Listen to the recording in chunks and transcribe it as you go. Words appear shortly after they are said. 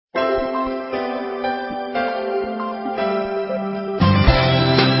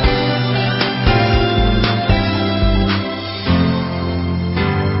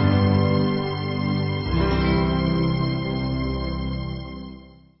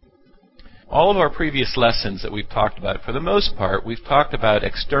All of our previous lessons that we've talked about, for the most part, we've talked about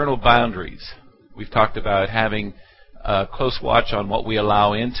external boundaries. We've talked about having a close watch on what we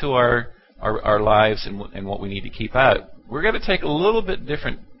allow into our lives and what we need to keep out. We're going to take a little bit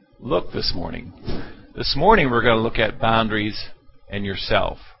different look this morning. This morning we're going to look at boundaries and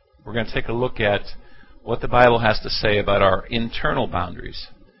yourself. We're going to take a look at what the Bible has to say about our internal boundaries.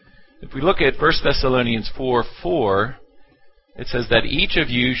 If we look at 1 Thessalonians 4:4, it says that each of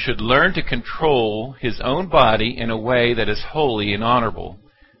you should learn to control his own body in a way that is holy and honorable.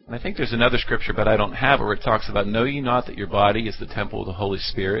 And I think there's another scripture, but I don't have it, where it talks about, know ye not that your body is the temple of the Holy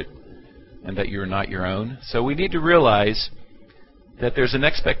Spirit and that you're not your own? So we need to realize that there's an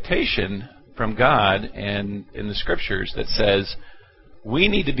expectation from God and in the scriptures that says we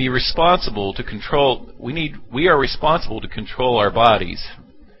need to be responsible to control, we are responsible to control our bodies,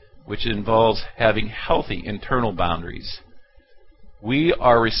 which involves having healthy internal boundaries. We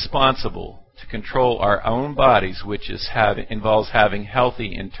are responsible to control our own bodies, which involves having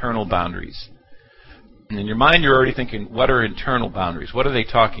healthy internal boundaries. And in your mind, you're already thinking, what are internal boundaries? What are they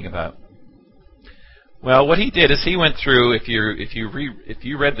talking about? Well, what he did is he went through, if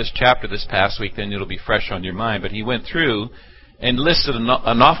you read this chapter this past week, then it'll be fresh on your mind, but he went through and listed an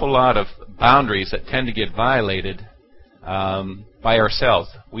awful lot of boundaries that tend to get violated by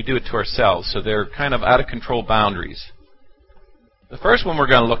ourselves. We do it to ourselves, so they're kind of out-of-control boundaries. The first one we're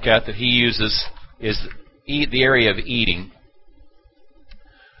going to look at that he uses is the area of eating.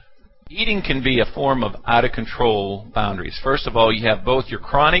 Eating can be a form of out-of-control boundaries. First of all, you have both your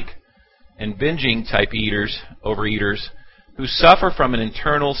chronic and binging type overeaters, who suffer from an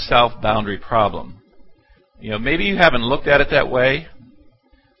internal self-boundary problem. Maybe you haven't looked at it that way,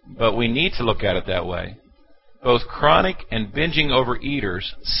 but we need to look at it that way. Both chronic and binging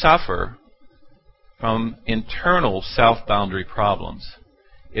overeaters suffer from internal self-boundary problems.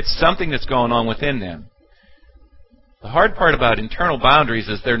 It's something that's going on within them. The hard part about internal boundaries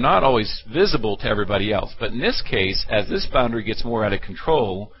is they're not always visible to everybody else. But in this case, as this boundary gets more out of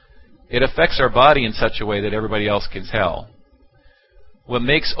control, it affects our body in such a way that everybody else can tell. What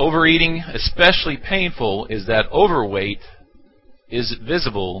makes overeating especially painful is that overweight is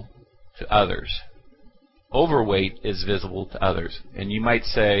visible to others. Overweight is visible to others. And you might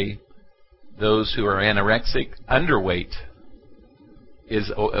say, those who are anorexic, underweight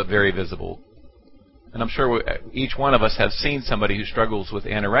is very visible. And I'm sure each one of us has seen somebody who struggles with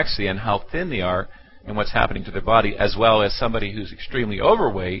anorexia and how thin they are and what's happening to their body, as well as somebody who's extremely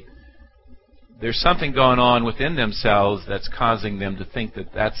overweight. There's something going on within themselves that's causing them to think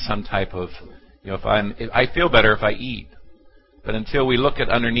that that's some type of, I feel better if I eat. But until we look at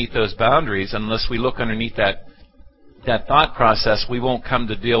underneath those boundaries, unless we look underneath that thought process, we won't come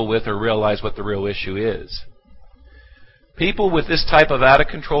to deal with or realize what the real issue is. People with this type of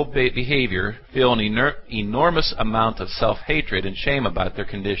out-of-control behavior feel an enormous amount of self-hatred and shame about their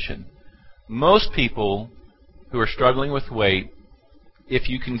condition. Most people who are struggling with weight, if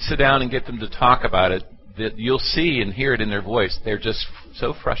you can sit down and get them to talk about it, that you'll see and hear it in their voice. They're just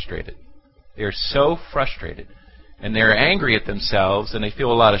so frustrated. They're so frustrated. And they're angry at themselves, and they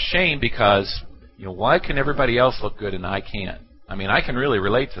feel a lot of shame because, why can everybody else look good and I can't? I mean, I can really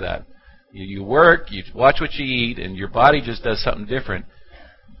relate to that. You work, you watch what you eat, and your body just does something different.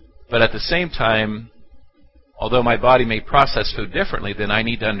 But at the same time, although my body may process food differently, then I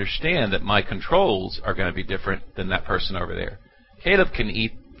need to understand that my controls are going to be different than that person over there. Caleb can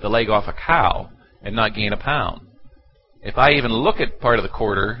eat the leg off a cow and not gain a pound. If I even look at part of the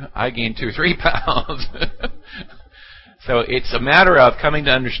quarter, I gain 2 or 3 pounds. So it's a matter of coming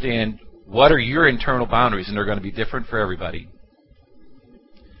to understand what are your internal boundaries, and they're going to be different for everybody.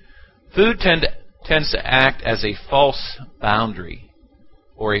 Food tends to act as a false boundary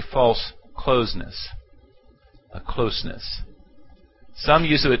or a false closeness, a closeness. Some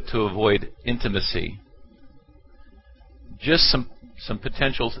use it to avoid intimacy. Just some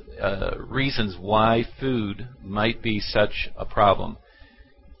potential reasons why food might be such a problem.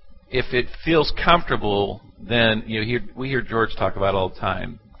 If it feels comfortable, then we hear George talk about all the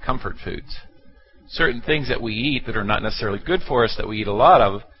time, comfort foods. Certain things that we eat that are not necessarily good for us, that we eat a lot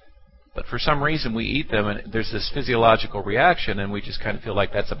of, but for some reason we eat them and there's this physiological reaction and we just kind of feel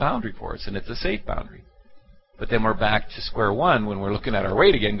like that's a boundary for us and it's a safe boundary. But then we're back to square one when we're looking at our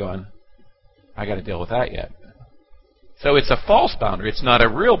weight again going, I got to deal with that yet. So it's a false boundary. It's not a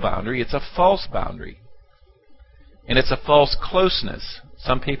real boundary. It's a false boundary. And it's a false closeness.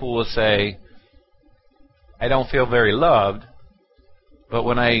 Some people will say, I don't feel very loved, but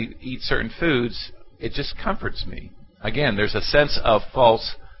when I eat certain foods, it just comforts me. Again, there's a sense of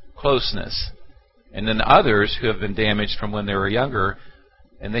false closeness. And then others who have been damaged from when they were younger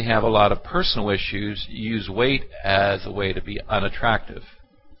and they have a lot of personal issues, use weight as a way to be unattractive.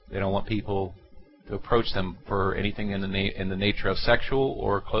 They don't want people to approach them for anything in the nature of sexual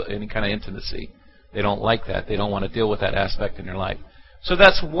or any kind of intimacy. They don't like that. They don't want to deal with that aspect in their life. So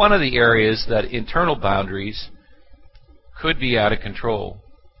that's one of the areas that internal boundaries could be out of control.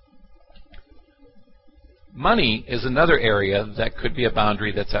 Money is another area that could be a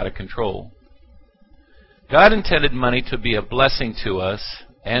boundary that's out of control. God intended money to be a blessing to us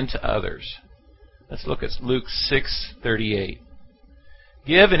and to others. Let's look at Luke 6:38.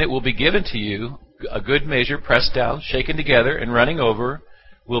 Give, and it will be given to you. A good measure, pressed down, shaken together, and running over,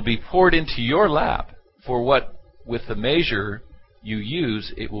 will be poured into your lap. For what with the measure you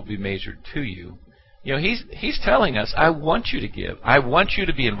use, it will be measured to you. You know, he's telling us, I want you to give. I want you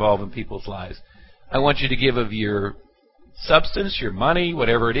to be involved in people's lives. I want you to give of your substance, your money,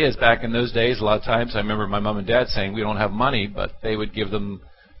 whatever it is. Back in those days, a lot of times, I remember my mom and dad saying, we don't have money, but they would give them,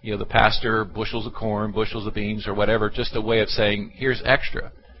 the pastor, bushels of corn, bushels of beans, or whatever, just a way of saying, here's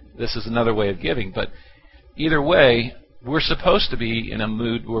extra. This is another way of giving. But either way, we're supposed to be in a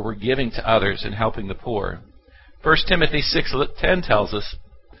mood where we're giving to others and helping the poor. 1 Timothy 6:10 tells us,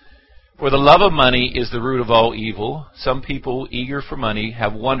 for the love of money is the root of all evil. Some people, eager for money,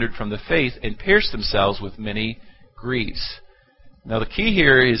 have wandered from the faith and pierced themselves with many griefs. Now the key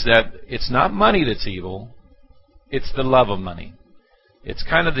here is that it's not money that's evil, it's the love of money. It's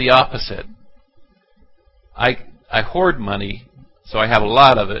kind of the opposite. I hoard money, so I have a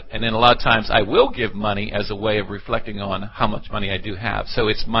lot of it, and then a lot of times I will give money as a way of reflecting on how much money I do have. So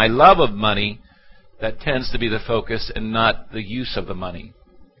it's my love of money that tends to be the focus and not the use of the money.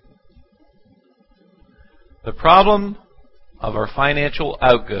 The problem of our financial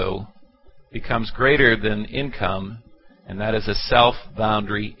outgo becomes greater than income, and that is a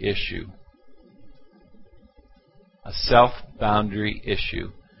self-boundary issue. A self-boundary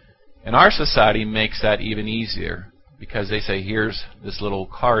issue. And our society makes that even easier because they say, here's this little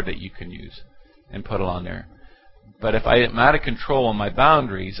card that you can use and put it on there. But if I am out of control on my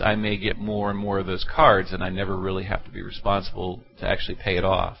boundaries, I may get more and more of those cards, and I never really have to be responsible to actually pay it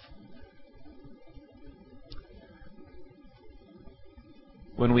off.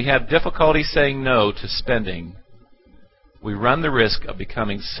 When we have difficulty saying no to spending, we run the risk of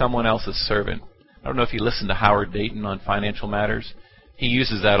becoming someone else's servant. I don't know if you listen to Howard Dayton on financial matters. He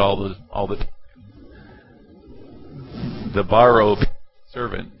uses that all the borrow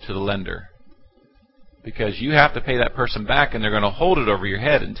servant to the lender. Because you have to pay that person back, and they're going to hold it over your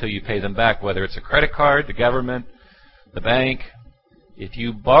head until you pay them back, whether it's a credit card, the government, the bank. If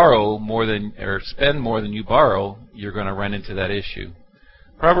you borrow more than or spend more than you borrow, you're going to run into that issue.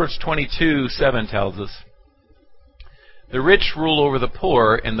 Proverbs 22:7 tells us, the rich rule over the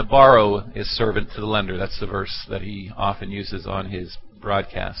poor, and the borrower is servant to the lender. That's the verse that he often uses on his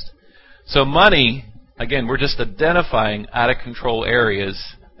broadcast. So money, again, we're just identifying out-of-control areas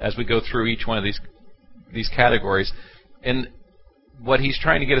as we go through each one of these categories. And what he's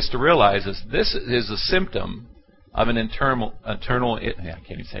trying to get us to realize is this is a symptom of an internal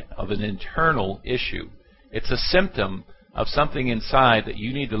issue. It's a symptom of something inside that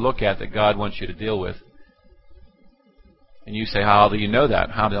you need to look at that God wants you to deal with. And you say, how do you know that?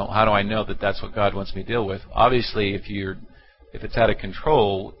 How do I know that that's what God wants me to deal with? Obviously, if it's out of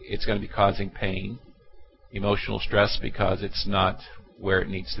control, it's going to be causing pain, emotional stress, because it's not where it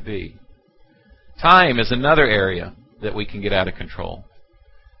needs to be. Time is another area that we can get out of control.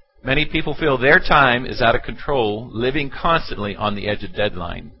 Many people feel their time is out of control, living constantly on the edge of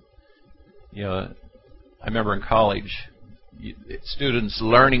deadline. I remember in college, students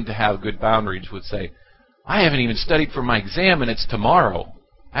learning to have good boundaries would say, I haven't even studied for my exam, and it's tomorrow.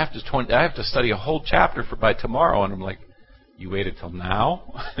 I have to study a whole chapter by tomorrow. And I'm like, you waited till now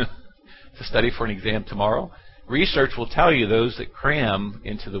to study for an exam tomorrow? Research will tell you those that cram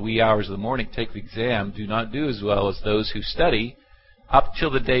into the wee hours of the morning, take the exam, do not do as well as those who study up till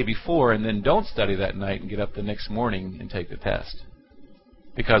the day before and then don't study that night and get up the next morning and take the test.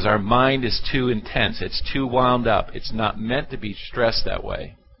 Because our mind is too intense. It's too wound up. It's not meant to be stressed that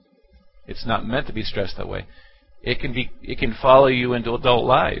way. It's not meant to be stressed that way. It can follow you into adult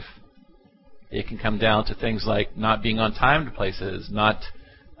life. It can come down to things like not being on time to places, not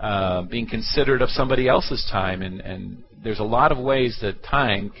being considerate of somebody else's time, and there's a lot of ways that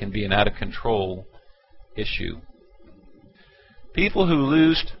time can be an out-of-control issue. People who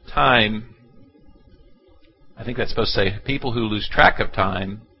lose time, I think that's supposed to say, people who lose track of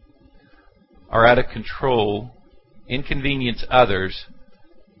time are out of control, inconvenience others,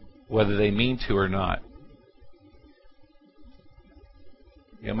 whether they mean to or not.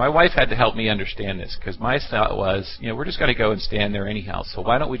 My wife had to help me understand this, because my thought was, we're just going to go and stand there anyhow, so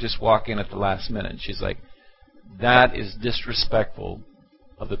why don't we just walk in at the last minute? And she's like, that is disrespectful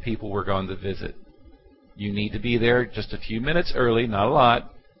of the people we're going to visit. You need to be there just a few minutes early, not a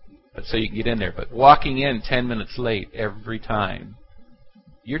lot, but so you can get in there. But walking in 10 minutes late every time,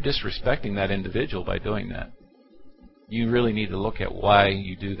 you're disrespecting that individual by doing that. You really need to look at why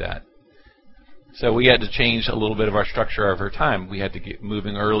you do that. So we had to change a little bit of our structure of our time. We had to get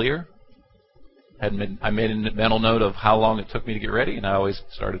moving earlier. I made a mental note of how long it took me to get ready, and I always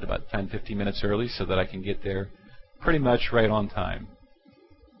started about 10, 15 minutes early so that I can get there pretty much right on time.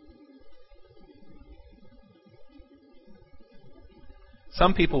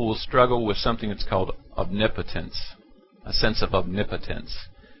 Some people will struggle with something that's called omnipotence, a sense of omnipotence,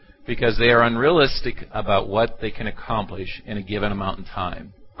 because they are unrealistic about what they can accomplish in a given amount of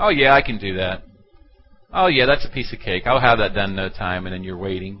time. Oh, yeah, I can do that. Oh, yeah, that's a piece of cake. I'll have that done in no time. And then you're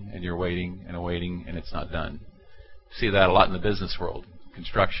waiting, and you're waiting, and waiting, and it's not done. You see that a lot in the business world,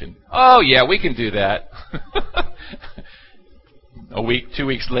 construction. Oh, yeah, we can do that. A week, 2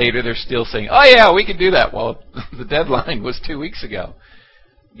 weeks later, they're still saying, oh, yeah, we can do that. Well, the deadline was 2 weeks ago.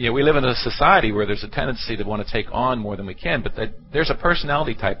 We live in a society where there's a tendency to want to take on more than we can, but there's a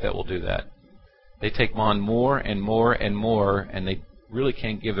personality type that will do that. They take on more and more and more, and they really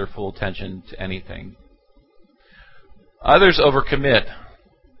can't give their full attention to anything. Others overcommit,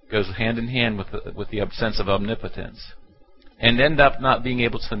 goes hand in hand with the sense of omnipotence, and end up not being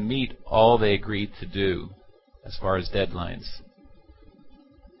able to meet all they agreed to do as far as deadlines.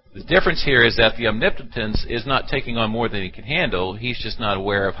 The difference here is that the omnipotence is not taking on more than he can handle. He's just not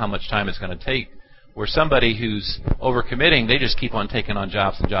aware of how much time it's going to take. Where somebody who's overcommitting, they just keep on taking on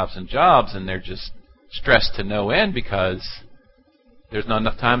jobs and jobs and jobs, and they're just stressed to no end because there's not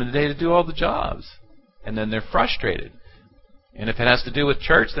enough time in the day to do all the jobs. And then they're frustrated. And if it has to do with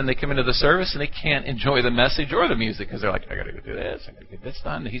church, then they come into the service and they can't enjoy the message or the music because they're like, I got to go do this, I got to get this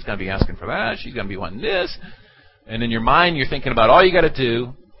done. He's going to be asking for that. She's going to be wanting this. And in your mind, you're thinking about all you got to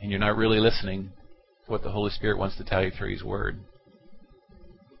do, and you're not really listening to what the Holy Spirit wants to tell you through His Word.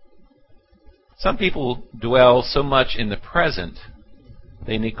 Some people dwell so much in the present,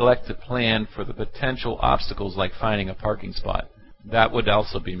 they neglect to plan for the potential obstacles like finding a parking spot. That would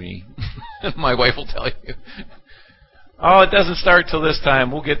also be me. My wife will tell you. Oh, it doesn't start till this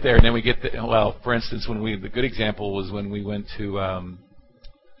time. We'll get there. And then we get there. Well, for instance, the good example was when we went to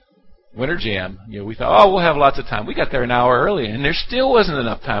Winter Jam. We thought, we'll have lots of time. We got there an hour early, and there still wasn't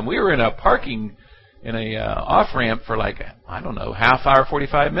enough time. We were in a off-ramp for half hour,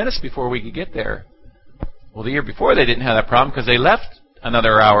 45 minutes before we could get there. Well, the year before they didn't have that problem because they left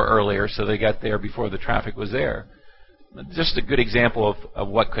another hour earlier, so they got there before the traffic was there. Just a good example of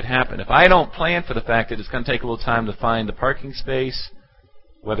what could happen. If I don't plan for the fact that it's going to take a little time to find the parking space,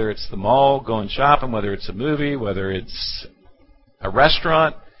 whether it's the mall, going shopping, whether it's a movie, whether it's a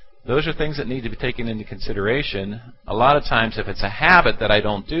restaurant, those are things that need to be taken into consideration. A lot of times, if it's a habit that I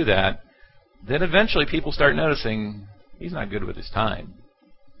don't do that, then eventually people start noticing he's not good with his time.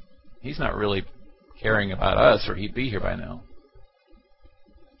 He's not really caring about us, or he'd be here by now.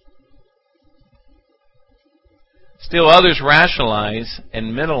 Still others rationalize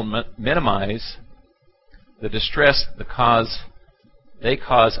and minimize the distress they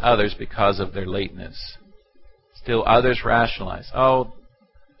cause others because of their lateness. Still others rationalize, oh,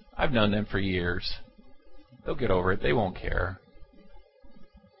 I've known them for years. They'll get over it. They won't care.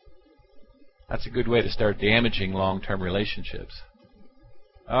 That's a good way to start damaging long-term relationships.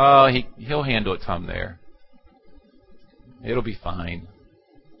 Oh, he'll handle it, Tom, there. It'll be fine.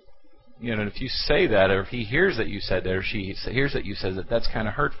 And if you say that, or if he hears that you said that, or she hears that you said that, that's kind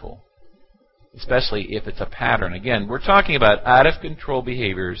of hurtful. Especially if it's a pattern. Again, we're talking about out-of-control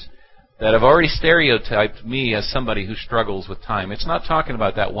behaviors that have already stereotyped me as somebody who struggles with time. It's not talking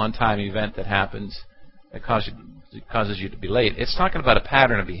about that one-time event that happens that causes you to be late. It's talking about a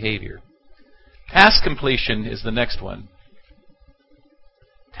pattern of behavior. Task completion is the next one.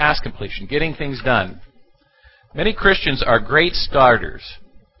 Task completion, getting things done. Many Christians are great starters,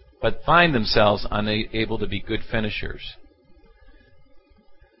 but find themselves unable to be good finishers.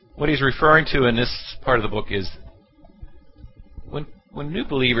 What he's referring to in this part of the book is when new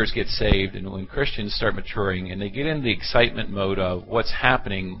believers get saved and when Christians start maturing and they get into the excitement mode of what's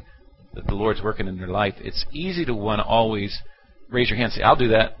happening, that the Lord's working in their life, it's easy to want to always raise your hand and say, I'll do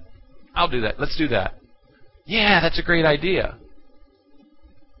that. I'll do that. Let's do that. Yeah, that's a great idea.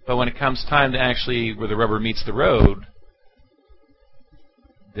 But when it comes time to actually where the rubber meets the road,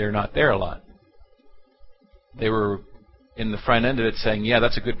 they're not there a lot. They were in the front end of it saying, yeah,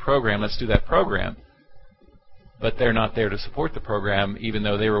 that's a good program. Let's do that program. but they're not there to support the program, even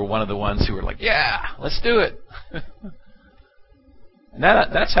though they were one of the ones who were like, yeah, let's do it. And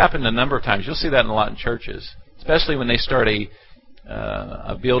that's happened a number of times. You'll see that a lot in churches, especially when they start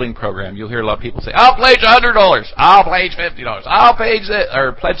a building program. You'll hear a lot of people say, I'll pledge $100, I'll pledge $50, I'll pledge this,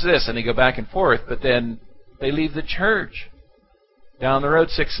 or pledge this, and they go back and forth, but then they leave the church down the road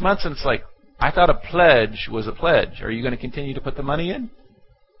 6 months, and it's like, I thought a pledge was a pledge. Are you going to continue to put the money in?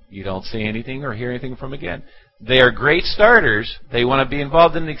 You don't see anything or hear anything from again. They are great starters. They want to be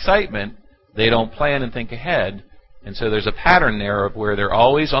involved in the excitement. They don't plan and think ahead. And so there's a pattern there of where they're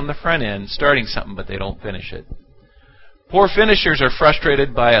always on the front end starting something, but they don't finish it. Poor finishers are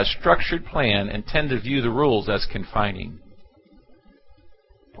frustrated by a structured plan and tend to view the rules as confining.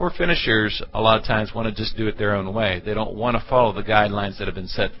 Poor finishers a lot of times want to just do it their own way. They don't want to follow the guidelines that have been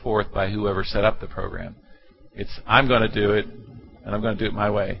set forth by whoever set up the program. It's, I'm going to do it, and I'm going to do it my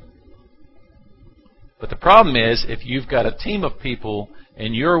way. But the problem is, if you've got a team of people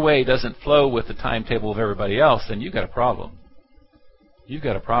and your way doesn't flow with the timetable of everybody else, then you've got a problem. You've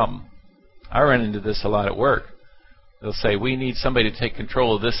got a problem. I run into this a lot at work. They'll say, we need somebody to take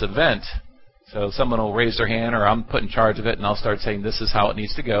control of this event. So someone will raise their hand, or I'm put in charge of it, and I'll start saying, this is how it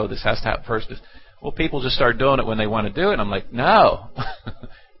needs to go. This has to happen first. Well, people just start doing it when they want to do it. And I'm like, no.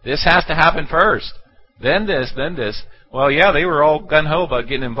 This has to happen first. Then this, then this. Well, yeah, they were all gung-ho about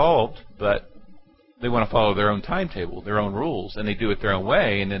getting involved, but they want to follow their own timetable, their own rules, and they do it their own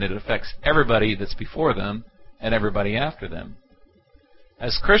way, and then it affects everybody that's before them and everybody after them.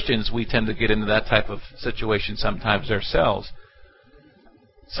 As Christians, we tend to get into that type of situation sometimes ourselves.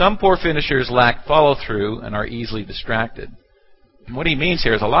 Some poor finishers lack follow-through and are easily distracted. And what he means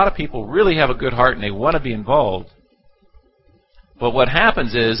here is a lot of people really have a good heart and they want to be involved. But what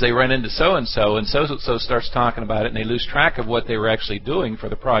happens is they run into so-and-so, and so-and-so starts talking about it, and they lose track of what they were actually doing for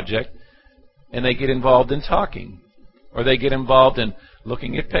the project, and they get involved in talking. Or they get involved in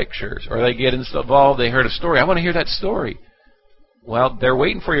looking at pictures. Or they get involved, they heard a story. I want to hear that story. Well, they're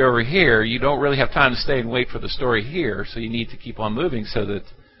waiting for you over here. You don't really have time to stay and wait for the story here, so you need to keep on moving so that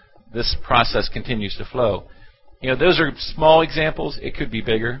this process continues to flow. You know, those are small examples. It could be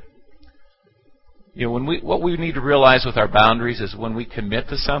bigger. You know, what we need to realize with our boundaries is when we commit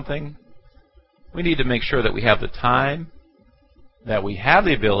to something, we need to make sure that we have the time, that we have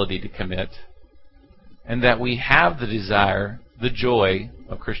the ability to commit, and that we have the desire, the joy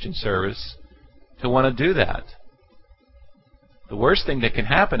of Christian service to want to do that. The worst thing that can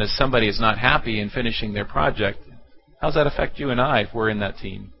happen is somebody is not happy in finishing their project. How does that affect you and I if we're in that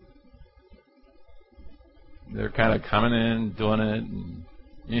team? They're kind of coming in, doing it,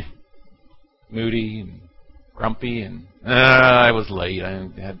 and moody and grumpy, and I was late. I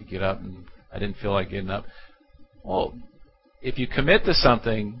had to get up, and I didn't feel like getting up. Well, if you commit to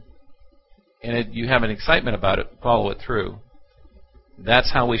something and you have an excitement about it, follow it through.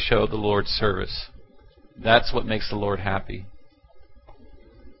 That's how we show the Lord's service. That's what makes the Lord happy.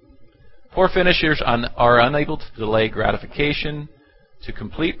 Poor finishers are unable to delay gratification, to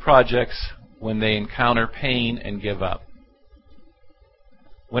complete projects when they encounter pain and give up.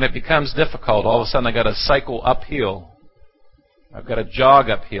 When it becomes difficult, all of a sudden I've got to cycle uphill. I've got to jog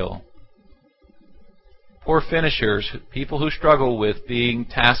uphill. Poor finishers, people who struggle with being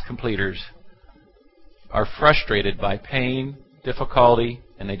task completers, are frustrated by pain, difficulty,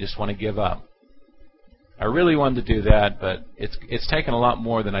 and they just want to give up. I really wanted to do that, but it's taken a lot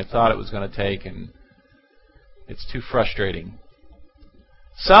more than I thought it was going to take, and it's too frustrating.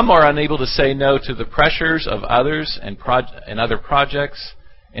 Some are unable to say no to the pressures of others and other projects,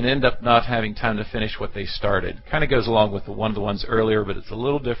 and end up not having time to finish what they started. Kind of goes along with one of the ones earlier, but it's a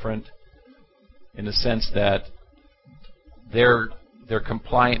little different in the sense that they're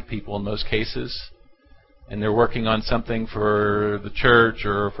compliant people in most cases, and they're working on something for the church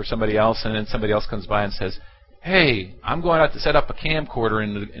or for somebody else, and then somebody else comes by and says, hey, I'm going out to set up a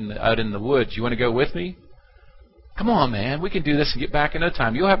camcorder out in the woods. You want to go with me? Come on, man. We can do this and get back in no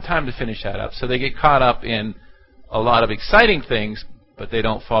time. You'll have time to finish that up. So they get caught up in a lot of exciting things, but they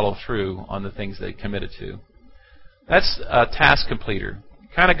don't follow through on the things they committed to. That's a task completer.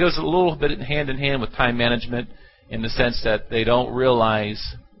 Kind of goes a little bit hand in hand with time management in the sense that they don't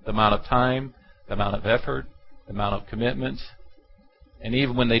realize the amount of time, the amount of effort, the amount of commitment. And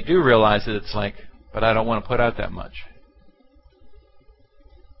even when they do realize it, it's like, but I don't want to put out that much.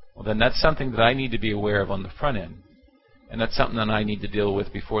 Well, then that's something that I need to be aware of on the front end. And that's something that I need to deal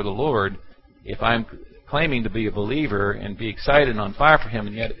with before the Lord. If I'm claiming to be a believer and be excited and on fire for Him,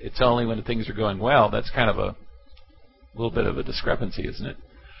 and yet it's only when things are going well, that's kind of a little bit of a discrepancy, isn't it?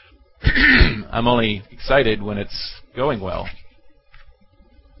 I'm only excited when it's going well.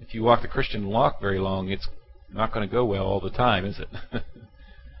 If you walk the Christian walk very long, it's not going to go well all the time, is it?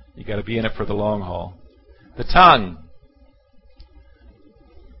 You got to be in it for the long haul. The tongue.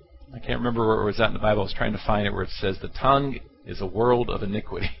 I can't remember where it was at in the Bible. I was trying to find it where it says the tongue is a world of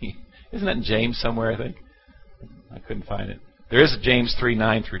iniquity. Isn't that in James somewhere, I think? I couldn't find it. There is James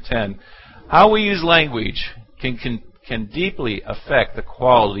 3:9 through 10. How we use language can deeply affect the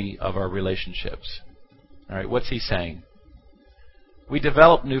quality of our relationships. All right, what's he saying? We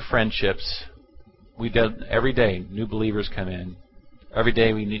develop new friendships. Every day, new believers come in. Every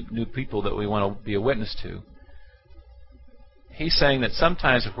day we need new people that we want to be a witness to. He's saying that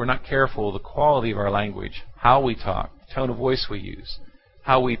sometimes if we're not careful, the quality of our language, how we talk, the tone of voice we use,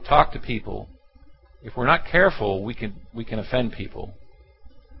 how we talk to people, if we're not careful, we can offend people.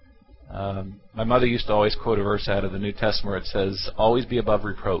 My mother used to always quote a verse out of the New Testament where it says, always be above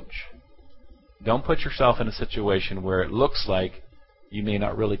reproach. Don't put yourself in a situation where it looks like you may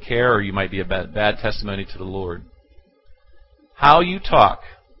not really care or you might be a bad testimony to the Lord. How you talk,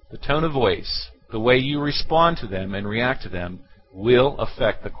 the tone of voice, the way you respond to them and react to them will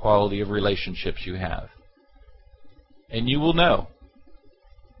affect the quality of relationships you have. And you will know.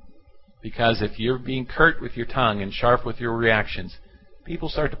 Because if you're being curt with your tongue and sharp with your reactions, people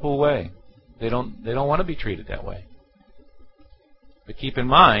start to pull away. They don't want to be treated that way. But keep in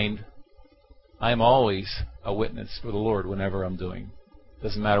mind, I am always a witness for the Lord whenever I'm doing.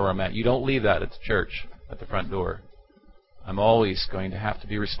 Doesn't matter where I'm at. You don't leave that at the church, at the front door. I'm always going to have to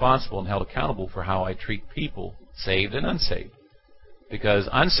be responsible and held accountable for how I treat people, saved and unsaved. Because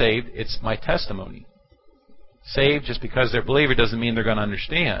unsaved, it's my testimony. Saved, just because they're a believer doesn't mean they're going to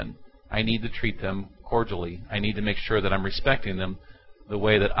understand. I need to treat them cordially. I need to make sure that I'm respecting them the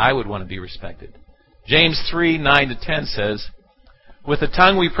way that I would want to be respected. James 3:9-10 says, with the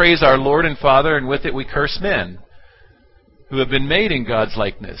tongue we praise our Lord and Father, and with it we curse men, who have been made in God's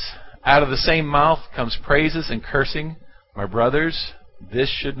likeness. Out of the same mouth comes praises and cursing. My brothers, this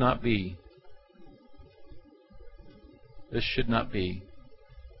should not be. This should not be.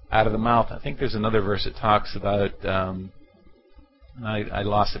 Out of the mouth. I think there's another verse that talks about, I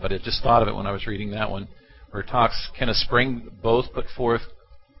lost it, but I just thought of it when I was reading that one, where it talks, can a spring both put forth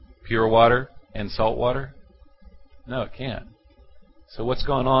pure water and salt water? No, it can't. So what's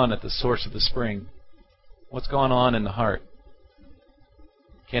going on at the source of the spring? What's going on in the heart?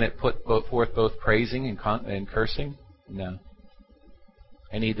 Can it put forth both praising and cursing? No.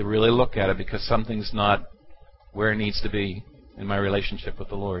 I need to really look at it because something's not where it needs to be in my relationship with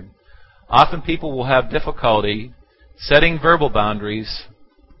the Lord. Often people will have difficulty setting verbal boundaries.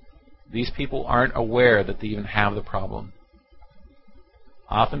 These people aren't aware that they even have the problem.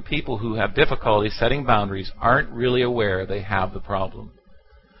 Often people who have difficulty setting boundaries aren't really aware they have the problem.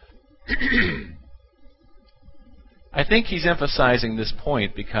 I think he's emphasizing this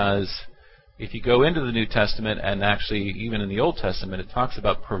point because if you go into the New Testament, and actually even in the Old Testament, it talks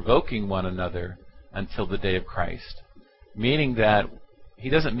about provoking one another until the day of Christ. Meaning that he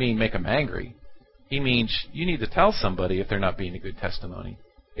doesn't mean make them angry. He means you need to tell somebody if they're not being a good testimony.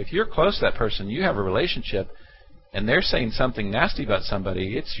 If you're close to that person, you have a relationship, and they're saying something nasty about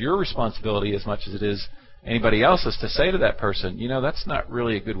somebody, it's your responsibility as much as it is anybody else's to say to that person, you know, that's not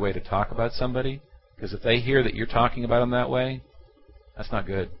really a good way to talk about somebody. Because if they hear that you're talking about them that way, that's not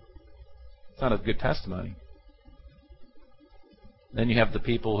good. It's not a good testimony. Then you have the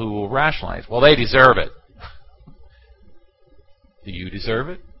people who will rationalize, well, they deserve it. Do you deserve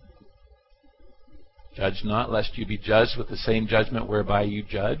it? Judge not, lest you be judged with the same judgment whereby you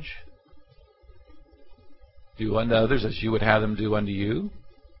judge. Do unto others as you would have them do unto you.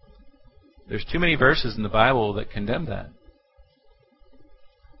 There's too many verses in the Bible that condemn that.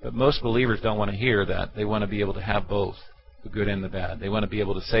 But most believers don't want to hear that. They want to be able to have both, the good and the bad. They want to be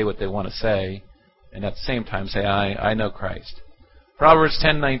able to say what they want to say, and at the same time say, I know Christ. Proverbs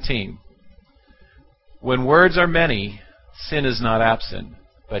 10:19. When words are many, sin is not absent,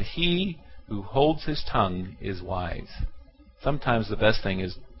 but he who holds his tongue is wise. Sometimes the best thing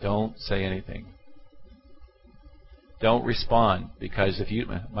is don't say anything. Don't respond, because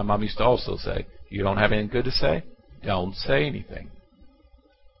my mom used to also say, you don't have anything good to say? Don't say anything.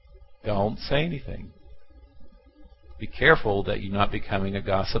 Don't say anything. Be careful that you're not becoming a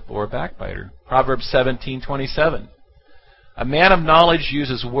gossip or a backbiter. Proverbs 17:27. A man of knowledge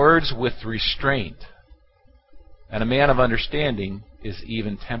uses words with restraint, and a man of understanding is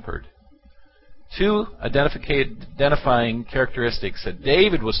even-tempered. Two identifying characteristics that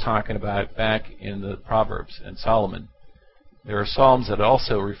David was talking about back in the Proverbs and Solomon. There are Psalms that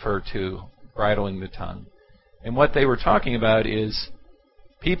also refer to bridling the tongue. And what they were talking about is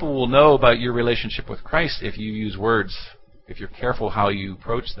people will know about your relationship with Christ if you use words, if you're careful how you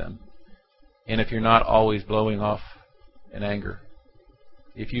approach them. and if you're not always blowing off in anger.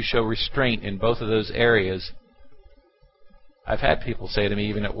 If you show restraint in both of those areas, I've had people say to me,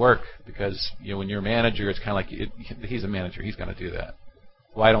 even at work, because when you're a manager, it's kind of like he's a manager, he's going to do that.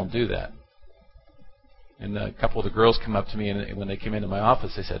 Well, I don't do that. And a couple of the girls come up to me, and when they came into my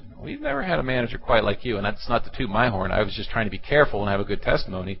office, they said, "We've never had a manager quite like you." And that's not to toot my horn. I was just trying to be careful and have a good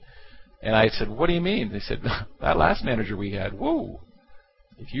testimony. And I said, "What do you mean?" They said, "That last manager we had, whoa.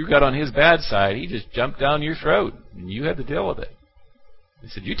 If you got on his bad side, he just jumped down your throat, and you had to deal with it." They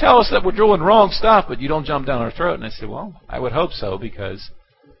said, "You tell us that we're doing wrong stuff, but you don't jump down our throat." And I said, "Well, I would hope so, because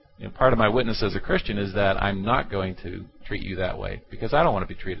part of my witness as a Christian is that I'm not going to treat you that way, because I don't want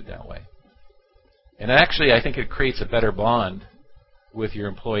to be treated that way." And actually, I think it creates a better bond with your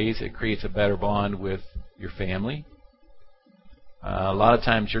employees. It creates a better bond with your family. A lot of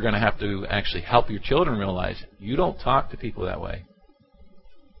times you're going to have to actually help your children realize you don't talk to people that way.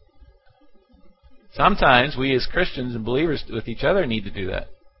 Sometimes we as Christians and believers with each other need to do that.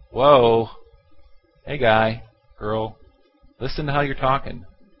 Whoa, hey guy, girl, listen to how you're talking.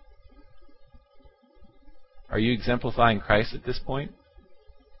 Are you exemplifying Christ at this point?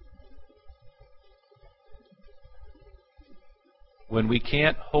 When we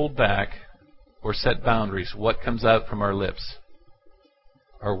can't hold back or set boundaries, what comes out from our lips?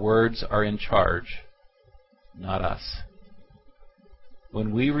 Our words are in charge, not us.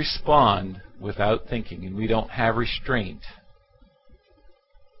 When we respond without thinking and we don't have restraint,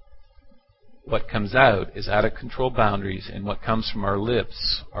 what comes out is out of control boundaries, and what comes from our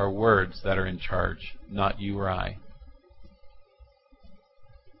lips are words that are in charge, not you or I,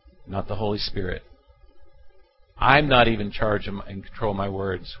 not the Holy Spirit. I'm not even in charge and control my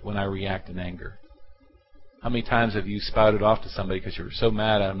words when I react in anger. How many times have you spouted off to somebody because you were so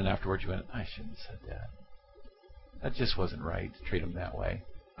mad at them, and afterwards you went, "I shouldn't have said that. That just wasn't right to treat them that way.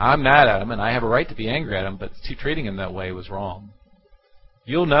 I'm mad at them, and I have a right to be angry at them, but treating them that way was wrong."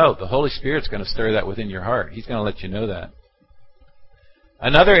 You'll know. The Holy Spirit's going to stir that within your heart. He's going to let you know that.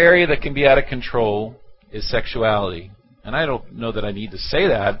 Another area that can be out of control is sexuality. And I don't know that I need to say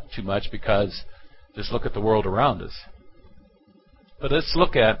that too much, because just look at the world around us. But let's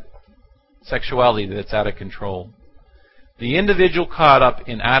look at sexuality that's out of control. The individual caught up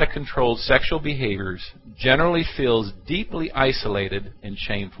in out-of-control sexual behaviors generally feels deeply isolated and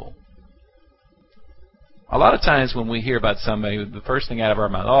shameful. A lot of times when we hear about somebody, the first thing out of our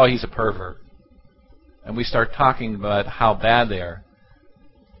mouth, "Oh, he's a pervert." And we start talking about how bad they are.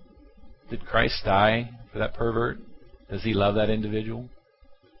 Did Christ die for that pervert? Does he love that individual?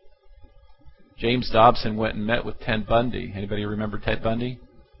 James Dobson went and met with Ted Bundy. Anybody remember Ted Bundy?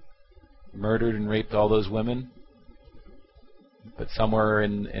 Murdered and raped all those women. But somewhere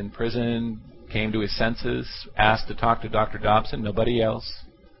in prison, came to his senses, asked to talk to Dr. Dobson, nobody else.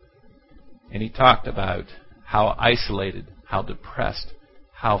 And he talked about how isolated, how depressed,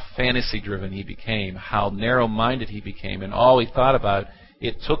 how fantasy-driven he became, how narrow-minded he became, and all he thought about,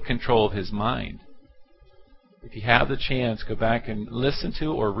 it took control of his mind. If you have the chance, go back and listen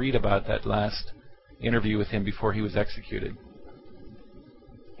to or read about that last interview with him before he was executed.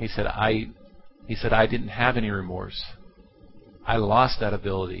 He said, I didn't have any remorse. I lost that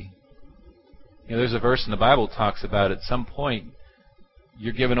ability. There's a verse in the Bible that talks about at some point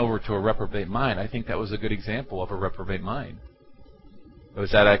you're given over to a reprobate mind. I think that was a good example of a reprobate mind. It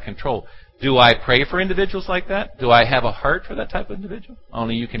was out of control. Do I pray for individuals like that? Do I have a heart for that type of individual?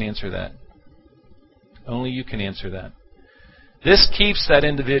 Only you can answer that. Only you can answer that. This keeps that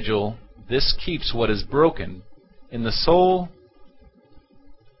individual, this keeps what is broken in the soul,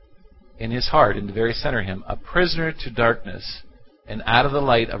 in his heart, in the very center of him, a prisoner to darkness and out of the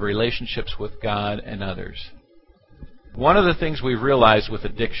light of relationships with God and others. One of the things we've realized with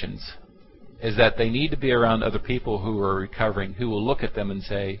addictions is that they need to be around other people who are recovering, who will look at them and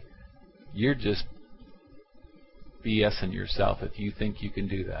say, "You're just BSing yourself if you think you can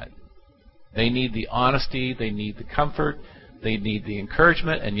do that." They need the honesty, they need the comfort, they need the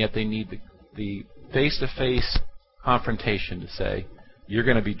encouragement, and yet they need the face-to-face confrontation to say, "You're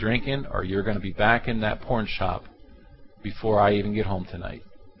going to be drinking or you're going to be back in that porn shop before I even get home tonight,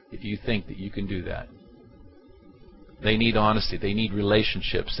 if you think that you can do that." They need honesty. They need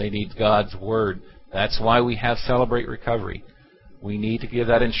relationships. They need God's Word. That's why we have Celebrate Recovery. We need to give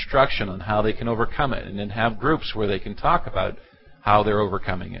that instruction on how they can overcome it, and then have groups where they can talk about how they're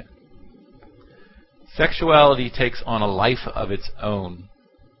overcoming it. Sexuality takes on a life of its own,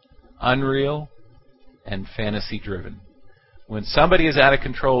 unreal and fantasy-driven. When somebody is out of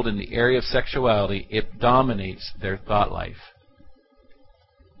control in the area of sexuality, it dominates their thought life.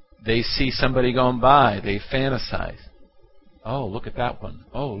 They see somebody going by, they fantasize. "Oh, look at that one.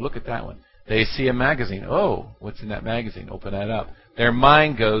 Oh, look at that one." They see a magazine. Oh, what's in that magazine? Open that up. Their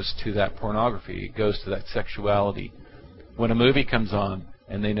mind goes to that pornography. It goes to that sexuality. When a movie comes on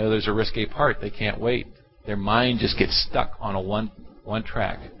and they know there's a risque part, they can't wait. Their mind just gets stuck on a one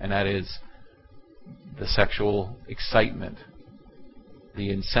track, and that is the sexual excitement,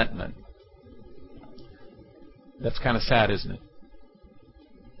 the incentment. That's kind of sad, isn't it?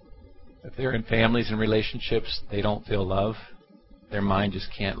 If they're in families and relationships, they don't feel love. Their mind just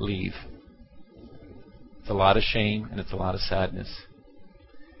can't leave. It's a lot of shame and it's a lot of sadness.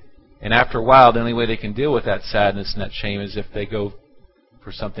 And after a while, the only way they can deal with that sadness and that shame is if they go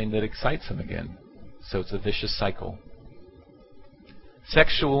for something that excites them again. So it's a vicious cycle.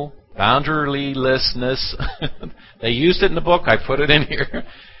 Sexual boundarylessness, they used it in the book, I put it in here,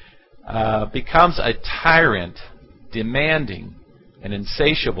 becomes a tyrant, demanding and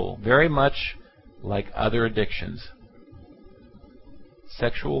insatiable, very much like other addictions.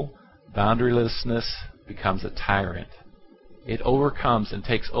 Sexual boundarylessness becomes a tyrant. It overcomes and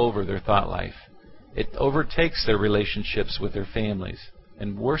takes over their thought life. It overtakes their relationships with their families.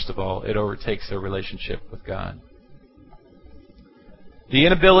 And worst of all, it overtakes their relationship with God. The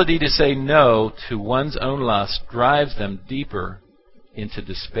inability to say no to one's own lust drives them deeper into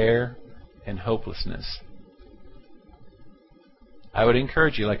despair and hopelessness. I would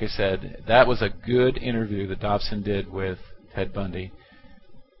encourage you, like I said, that was a good interview that Dobson did with Ted Bundy.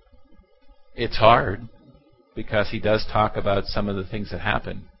 It's hard because he does talk about some of the things that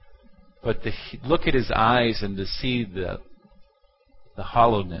happen. But to look at his eyes and to see the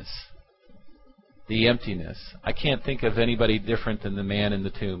hollowness, the emptiness. I can't think of anybody different than the man in the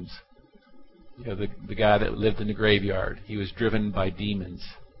tombs. You know, the guy that lived in the graveyard. He was driven by demons.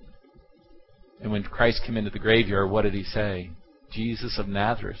 And when Christ came into the graveyard, what did he say? Jesus of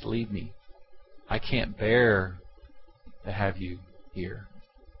Nazareth, leave me. I can't bear to have you here.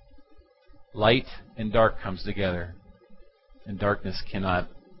 Light and dark comes together, and darkness cannot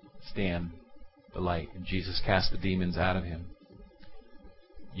stand the light. And Jesus cast the demons out of him.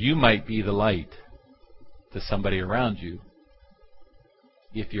 You might be the light to somebody around you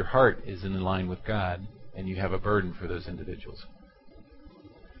if your heart is in line with God and you have a burden for those individuals.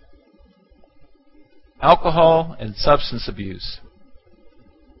 Alcohol and substance abuse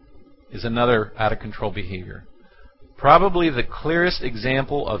is another out-of-control behavior. Probably the clearest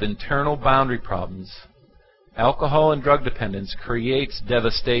example of internal boundary problems, alcohol and drug dependence creates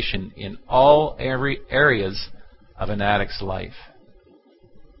devastation in all areas of an addict's life.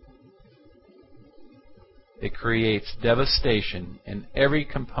 It creates devastation in every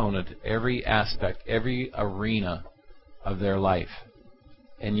component, every aspect, every arena of their life.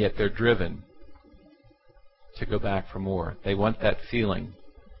 And yet they're driven to go back for more. They want that feeling.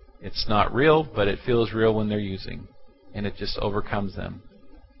 It's not real, but it feels real when they're using. And it just overcomes them.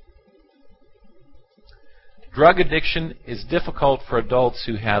 Drug addiction is difficult for adults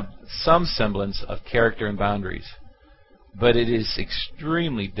who have some semblance of character and boundaries. But it is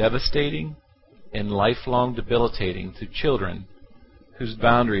extremely devastating and lifelong debilitating to children whose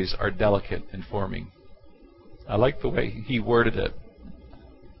boundaries are delicate and forming. I like the way he worded it.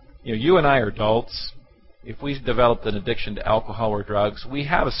 You know, you and I are adults. If we developed an addiction to alcohol or drugs, we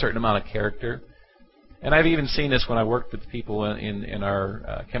have a certain amount of character. And I've even seen this when I worked with people in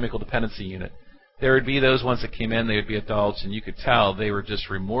our chemical dependency unit. There would be those ones that came in, they would be adults, and you could tell they were just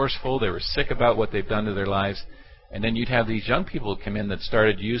remorseful, they were sick about what they've done to their lives. And then you'd have these young people come in that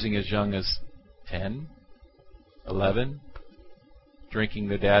started using as young as 10, 11, drinking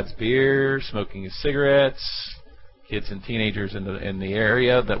their dad's beer, smoking his cigarettes. Kids and teenagers in the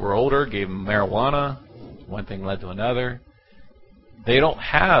area that were older gave them marijuana. One thing led to another. They don't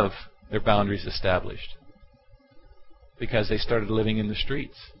have their boundaries established because they started living in the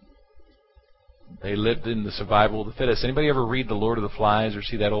streets. They lived in the survival of the fittest. Anybody ever read The Lord of the Flies or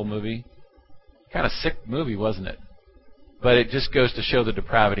see that old movie? Kind of sick movie, wasn't it? But it just goes to show the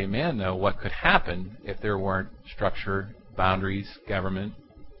depravity of man, though, what could happen if there weren't structure, boundaries, government,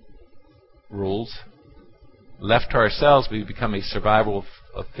 rules. Left to ourselves, we become a survival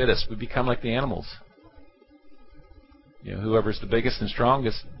of fittest. We become like the animals. You know, whoever's the biggest and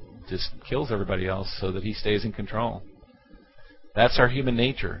strongest just kills everybody else so that he stays in control. That's our human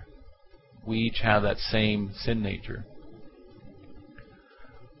nature. We each have that same sin nature.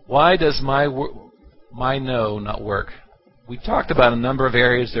 Why does my no not work? We talked about a number of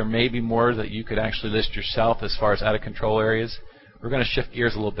areas. There may be more that you could actually list yourself as far as out-of-control areas. We're going to shift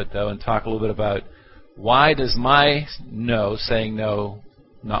gears a little bit, though, and talk a little bit about why does my no, saying no,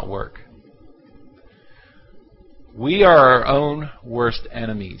 not work? We are our own worst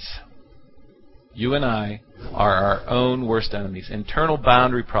enemies. You and I are our own worst enemies. Internal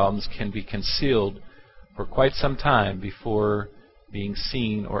boundary problems can be concealed for quite some time before being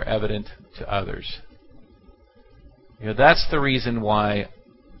seen or evident to others. That's the reason why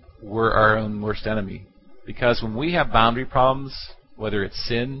we're our own worst enemy. Because when we have boundary problems, whether it's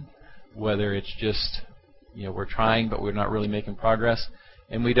sin, whether it's just, we're trying but we're not really making progress,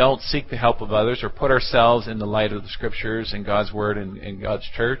 and we don't seek the help of others or put ourselves in the light of the Scriptures and God's Word and God's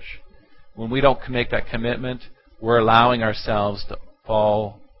church, when we don't make that commitment, we're allowing ourselves to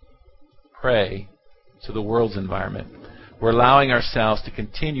fall prey to the world's environment. We're allowing ourselves to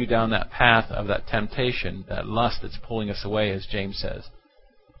continue down that path of that temptation, that lust that's pulling us away, as James says.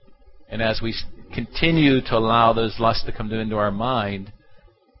 And as we continue to allow those lusts to come into our mind,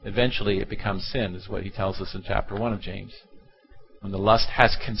 eventually it becomes sin, is what he tells us in chapter 1 of James. When the lust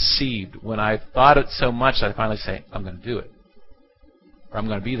has conceived, when I've thought it so much that I finally say, I'm going to do it. Or I'm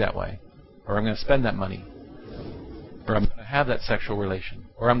going to be that way. Or I'm going to spend that money. Or I'm going to have that sexual relation.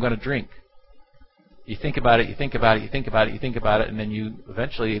 Or I'm going to drink. You think about it, you think about it, you think about it, you think about it, and then you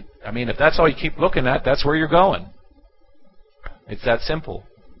eventually, if that's all you keep looking at, that's where you're going. It's that simple.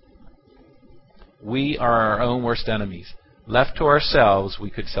 We are our own worst enemies. Left to ourselves, we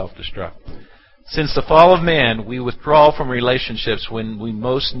could self-destruct. Since the fall of man, we withdraw from relationships when we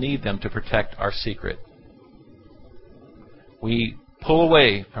most need them to protect our secret. We pull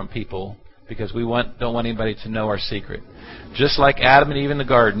away from people because we don't want anybody to know our secret. Just like Adam and Eve in the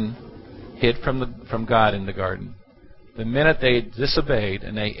garden hid from God in the garden. The minute they disobeyed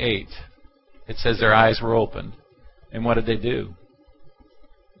and they ate, it says their eyes were opened. And what did they do?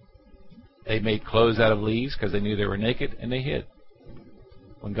 They made clothes out of leaves because they knew they were naked, and they hid.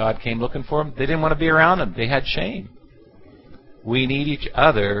 When God came looking for them, they didn't want to be around them. They had shame. We need each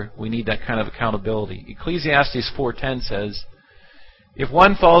other. We need that kind of accountability. Ecclesiastes 4:10 says, if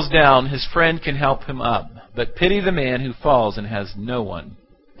one falls down, his friend can help him up, but pity the man who falls and has no one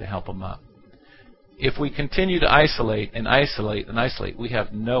to help him up. If we continue to isolate and isolate and isolate, we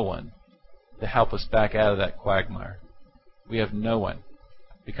have no one to help us back out of that quagmire. We have no one.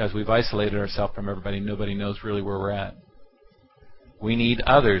 Because we've isolated ourselves from everybody. Nobody knows really where we're at. We need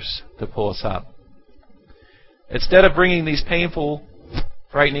others to pull us up. Instead of bringing these painful,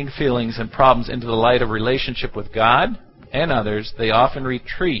 frightening feelings and problems into the light of relationship with God and others, they often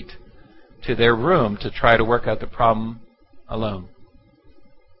retreat to their room to try to work out the problem alone.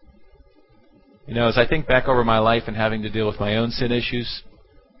 As I think back over my life and having to deal with my own sin issues,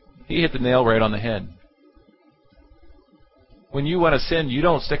 he hit the nail right on the head. When you want to sin, you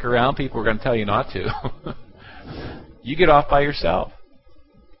don't stick around. People are going to tell you not to. You get off by yourself.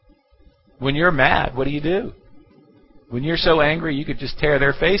 When you're mad, what do? When you're so angry you could just tear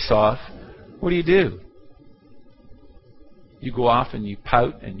their face off, what do? You go off and you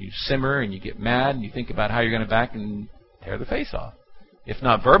pout and you simmer and you get mad and you think about how you're going to back and tear the face off. If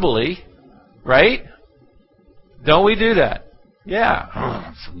not verbally, right? Don't we do that? Yeah.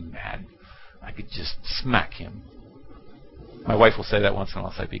 I'm so mad. I could just smack him. My wife will say that once in a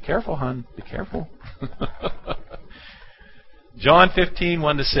while. I'll say, be careful, hon. Be careful. John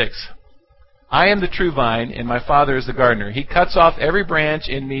 15:1-6. I am the true vine, and my Father is the gardener. He cuts off every branch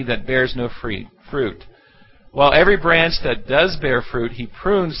in me that bears no fruit. While every branch that does bear fruit, he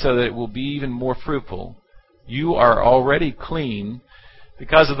prunes so that it will be even more fruitful. You are already clean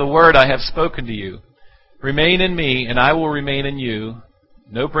because of the word I have spoken to you. Remain in me, and I will remain in you.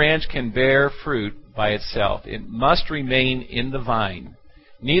 No branch can bear fruit by itself. It must remain in the vine.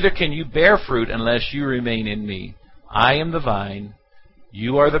 Neither can you bear fruit unless you remain in me. I am the vine.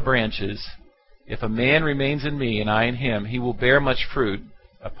 You are the branches. If a man remains in me and I in him, he will bear much fruit.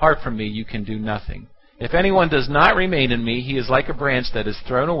 Apart from me, you can do nothing. If anyone does not remain in me, he is like a branch that is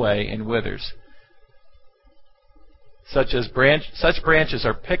thrown away and withers. Such branches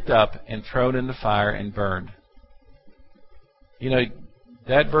are picked up and thrown in the fire and burned.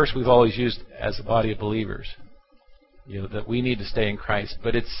 That verse we've always used as a body of believers. That we need to stay in Christ.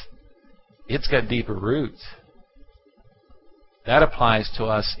 But it's got deeper roots. That applies to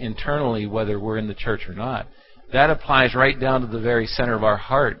us internally, whether we're in the church or not. That applies right down to the very center of our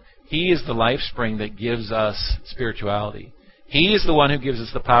heart. He is the life spring that gives us spirituality. He is the one who gives us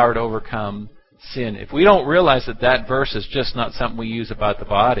the power to overcome sin. If we don't realize that verse is just not something we use about the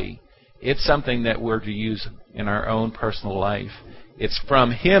body, it's something that we're to use in our own personal life. It's from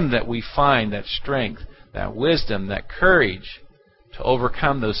Him that we find that strength, that wisdom, that courage to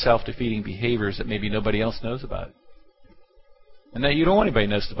overcome those self-defeating behaviors that maybe nobody else knows about. And that you don't want anybody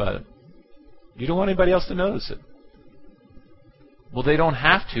to know about it. You don't want anybody else to notice it. Well, they don't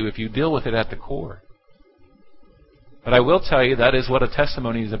have to if you deal with it at the core. But I will tell you that is what a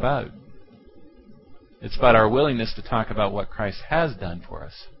testimony is about. It's about our willingness to talk about what Christ has done for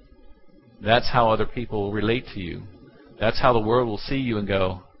us. That's how other people will relate to you. That's how the world will see you and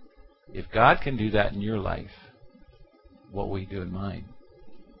go, if God can do that in your life, what will He do in mine?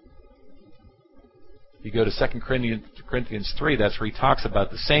 If you go to 2 Corinthians 3, that's where he talks about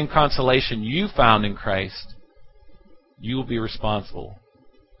the same consolation you found in Christ, you will be responsible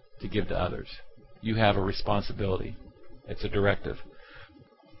to give to others. You have a responsibility. It's a directive.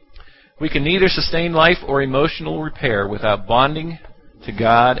 We can neither sustain life or emotional repair without bonding to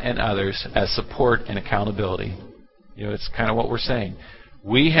God and others as support and accountability. It's kind of what we're saying.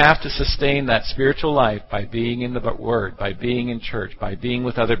 We have to sustain that spiritual life by being in the Word, by being in church, by being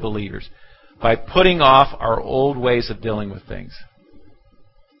with other believers, by putting off our old ways of dealing with things.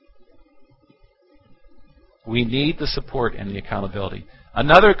 We need the support and the accountability.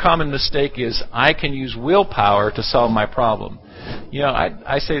 Another common mistake is I can use willpower to solve my problem.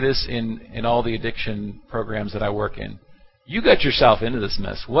 I say this in all the addiction programs that I work in. You got yourself into this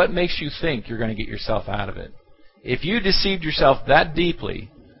mess. What makes you think you're going to get yourself out of it? If you deceived yourself that deeply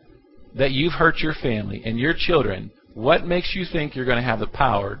that you've hurt your family and your children, what makes you think you're going to have the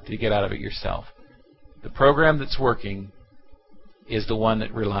power to get out of it yourself? The program that's working is the one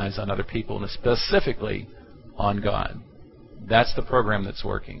that relies on other people, and specifically on God. That's the program that's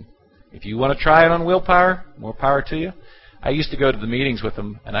working. If you want to try it on willpower, more power to you. I used to go to the meetings with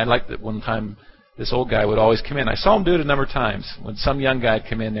them, and I liked that one time this old guy would always come in. I saw him do it a number of times. When some young guy would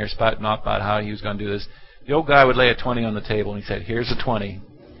come in there spouting off about how he was going to do this, the old guy would lay a 20 on the table, and he said, here's a 20.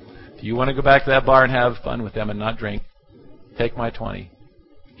 Do you want to go back to that bar and have fun with them and not drink? Take my 20.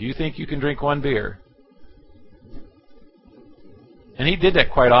 Do you think you can drink one beer? And he did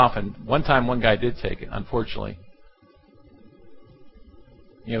that quite often. One time one guy did take it, unfortunately.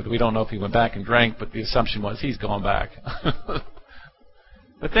 We don't know if he went back and drank, but the assumption was he's going back.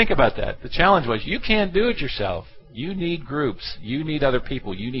 But think about that. The challenge was you can't do it yourself. You need groups. You need other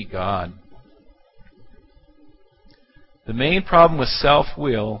people. You need God. The main problem with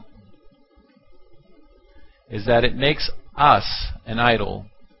self-will is that it makes us an idol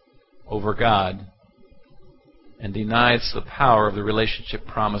over God and denies the power of the relationship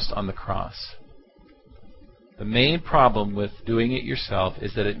promised on the cross. The main problem with doing it yourself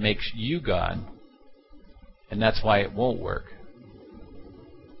is that it makes you God, and that's why it won't work.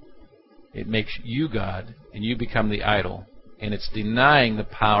 It makes you God, and you become the idol, and it's denying the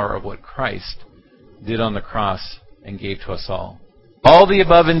power of what Christ did on the cross and gave to us all. All the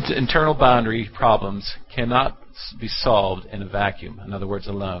above internal boundary problems cannot be solved in a vacuum, in other words,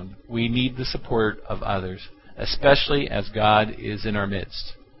 alone. We need the support of others, especially as God is in our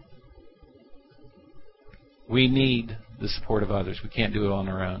midst. We need the support of others. We can't do it on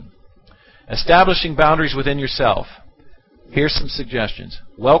our own. Establishing boundaries within yourself. Here's some suggestions.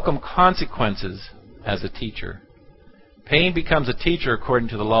 Welcome consequences as a teacher. Pain becomes a teacher according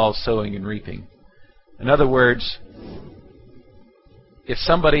to the law of sowing and reaping. In other words, if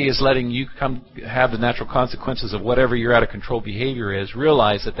somebody is letting you come have the natural consequences of whatever your out-of-control behavior is,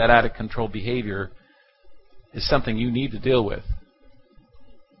 realize that out-of-control behavior is something you need to deal with.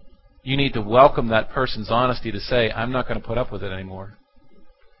 You need to welcome that person's honesty to say, I'm not going to put up with it anymore.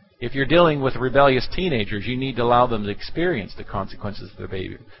 If you're dealing with rebellious teenagers, you need to allow them to experience the consequences of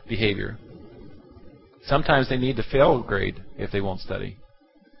their behavior. Sometimes they need to fail a grade if they won't study.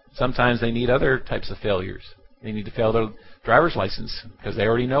 Sometimes they need other types of failures. They need to fail their driver's license because they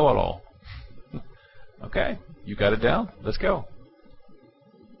already know it all. Okay, you got it down. Let's go.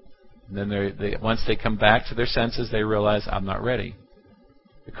 And then once they come back to their senses, they realize, I'm not ready.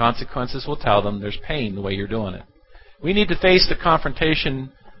 The consequences will tell them there's pain the way you're doing it. We need to face the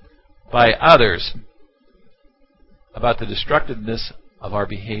confrontation by others about the destructiveness of our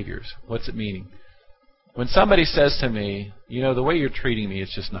behaviors. What's it meaning? When somebody says to me, the way you're treating me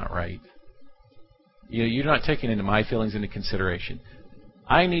is just not right. You're not taking my feelings into consideration.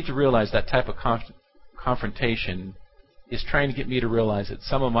 I need to realize that type of confrontation is trying to get me to realize that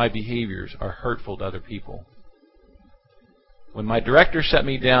some of my behaviors are hurtful to other people. When my director set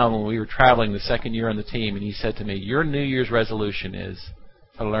me down when we were traveling the second year on the team, and he said to me, your New Year's resolution is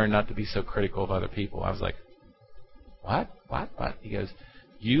to learn not to be so critical of other people. I was like, what? He goes,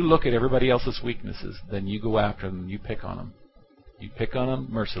 you look at everybody else's weaknesses, then you go after them and you pick on them. You pick on them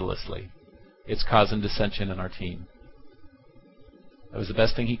mercilessly. It's causing dissension in our team. That was the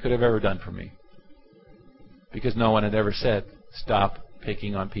best thing he could have ever done for me. Because no one had ever said, stop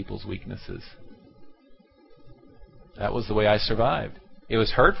picking on people's weaknesses. That was the way I survived. It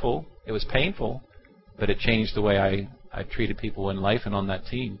was hurtful, it was painful, but it changed the way I treated people in life and on that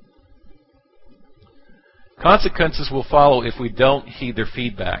team. Consequences will follow if we don't heed their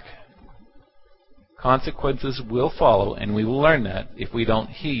feedback. Consequences will follow, and we will learn that if we don't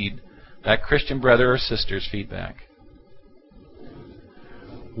heed that Christian brother or sister's feedback.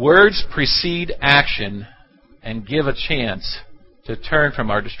 Words precede action and give a chance to turn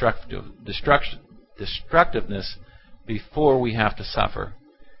from our destructiveness before we have to suffer.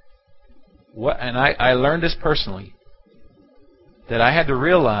 And I learned this personally, that I had to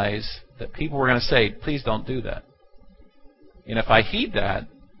realize that people were going to say, please don't do that. And if I heed that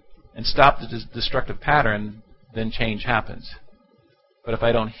and stop the destructive pattern, then change happens. But if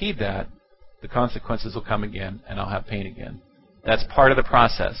I don't heed that, the consequences will come again, and I'll have pain again. That's part of the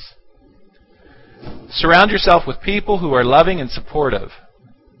process. Surround yourself with people who are loving and supportive.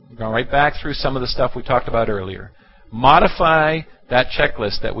 We're going right back through some of the stuff we talked about earlier. Modify that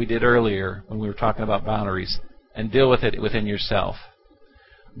checklist that we did earlier when we were talking about boundaries and deal with it within yourself.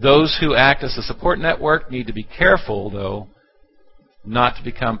 Those who act as a support network need to be careful, though, not to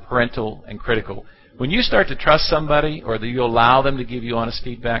become parental and critical. When you start to trust somebody or that you allow them to give you honest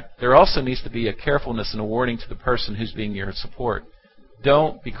feedback, there also needs to be a carefulness and a warning to the person who's being your support.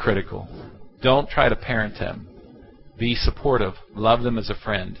 Don't be critical. Don't try to parent them. Be supportive. Love them as a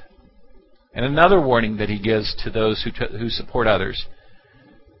friend. And another warning that he gives to those who support others,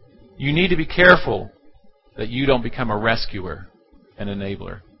 you need to be careful that you don't become a rescuer, an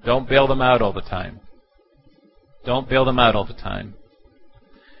enabler. Don't bail them out all the time. Don't bail them out all the time.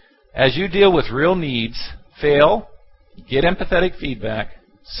 As you deal with real needs, fail, get empathetic feedback,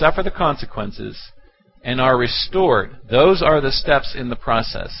 suffer the consequences, and are restored. Those are the steps in the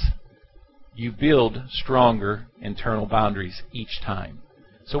process. You build stronger internal boundaries each time.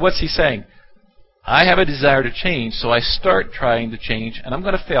 So what's he saying? I have a desire to change, so I start trying to change, and I'm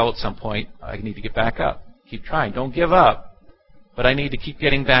going to fail at some point. I need to get back up. Keep trying. Don't give up. But I need to keep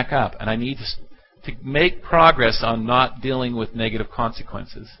getting back up, and I need to make progress on not dealing with negative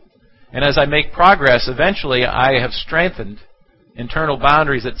consequences. And as I make progress, eventually I have strengthened internal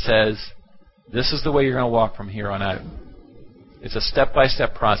boundaries that says, this is the way you're going to walk from here on out. It's a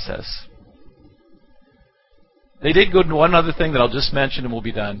step-by-step process. They did go to one other thing that I'll just mention and we'll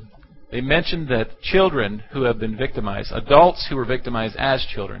be done. They mentioned that children who have been victimized, adults who were victimized as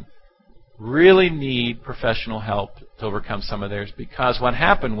children, really need professional help to overcome some of theirs, because what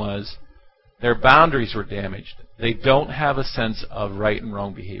happened was their boundaries were damaged. They don't have a sense of right and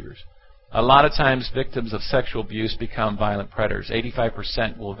wrong behaviors. A lot of times victims of sexual abuse become violent predators.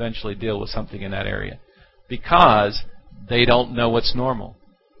 85% will eventually deal with something in that area because they don't know what's normal.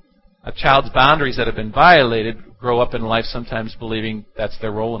 A child's boundaries that have been violated grow up in life sometimes believing that's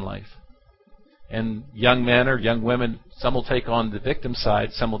their role in life. And young men or young women, some will take on the victim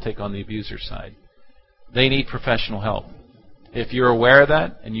side, some will take on the abuser side. They need professional help. If you're aware of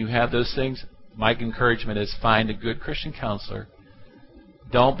that and you have those things, my encouragement is find a good Christian counselor.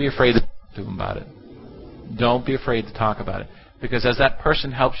 Don't be afraid to talk to them about it. Don't be afraid to talk about it. Because as that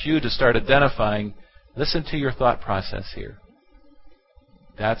person helps you to start identifying, listen to your thought process here.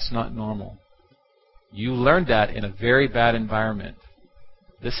 That's not normal. You learned that in a very bad environment.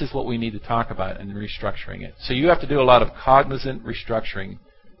 This is what we need to talk about and restructuring it. So you have to do a lot of cognizant restructuring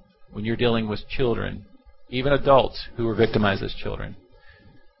when you're dealing with children, even adults who were victimized as children.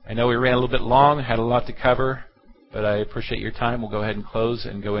 I know we ran a little bit long, had a lot to cover, but I appreciate your time. We'll go ahead and close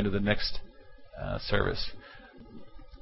and go into the next service.